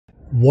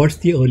What's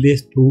the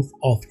earliest proof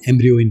of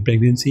embryo in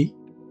pregnancy?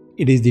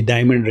 It is the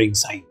diamond ring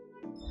sign.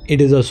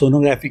 It is a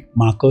sonographic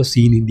marker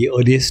seen in the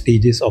earliest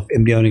stages of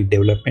embryonic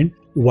development,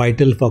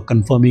 vital for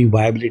confirming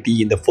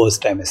viability in the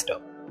first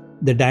trimester.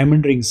 The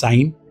diamond ring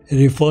sign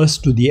refers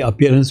to the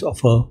appearance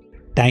of a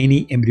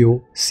tiny embryo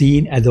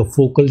seen as a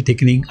focal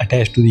thickening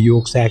attached to the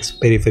yolk sac's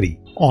periphery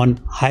on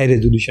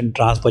high-resolution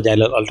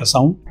transvaginal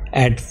ultrasound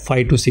at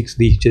 5 to 6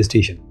 weeks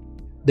gestation.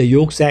 The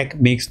yolk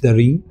sac makes the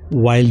ring,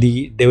 while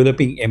the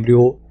developing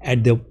embryo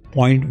at the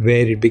point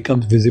where it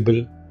becomes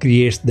visible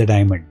creates the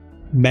diamond.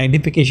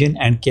 Magnification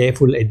and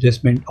careful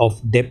adjustment of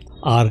depth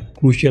are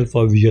crucial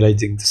for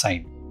visualizing the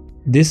sign.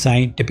 This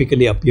sign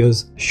typically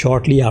appears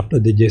shortly after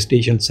the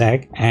gestational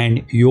sac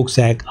and yolk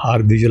sac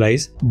are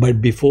visualized,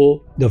 but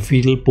before the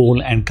fetal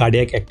pole and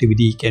cardiac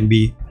activity can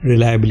be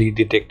reliably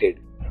detected.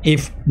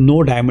 If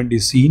no diamond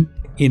is seen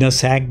in a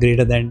sac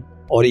greater than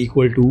or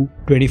equal to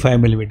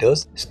 25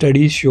 mm,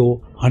 studies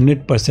show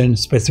 100%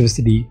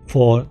 specificity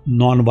for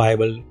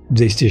non-viable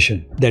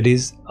gestation, that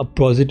is, a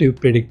positive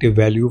predictive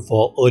value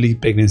for early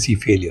pregnancy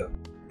failure.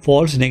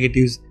 False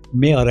negatives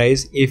may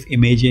arise if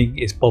imaging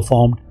is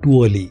performed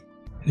too early.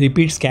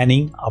 Repeat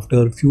scanning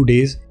after a few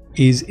days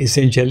is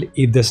essential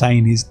if the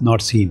sign is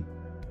not seen.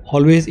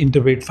 Always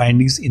interpret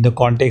findings in the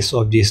context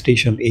of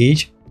gestational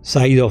age,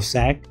 size of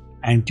sac,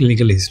 and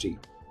clinical history.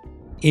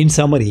 In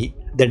summary,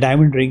 the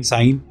diamond ring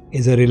sign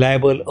is a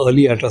reliable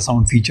early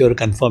ultrasound feature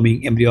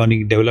confirming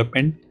embryonic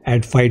development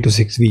at 5 to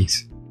 6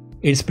 weeks.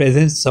 Its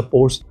presence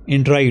supports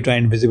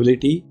intrauterine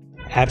visibility.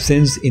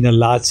 Absence in a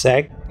large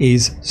sac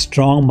is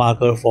strong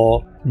marker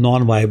for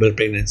non-viable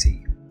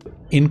pregnancy.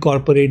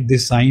 Incorporate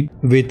this sign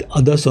with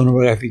other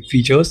sonographic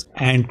features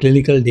and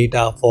clinical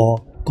data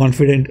for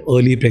confident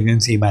early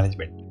pregnancy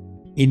management.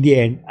 In the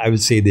end, I will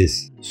say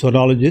this: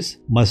 sonologists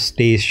must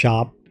stay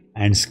sharp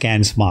and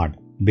scan smart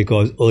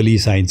because early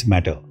signs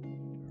matter.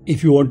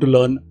 If you want to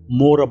learn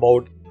more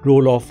about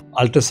role of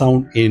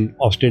ultrasound in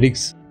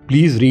obstetrics,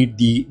 please read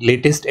the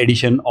latest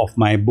edition of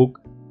my book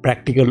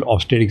Practical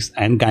Obstetrics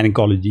and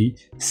Gynecology,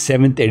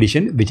 7th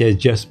edition, which has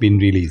just been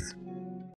released.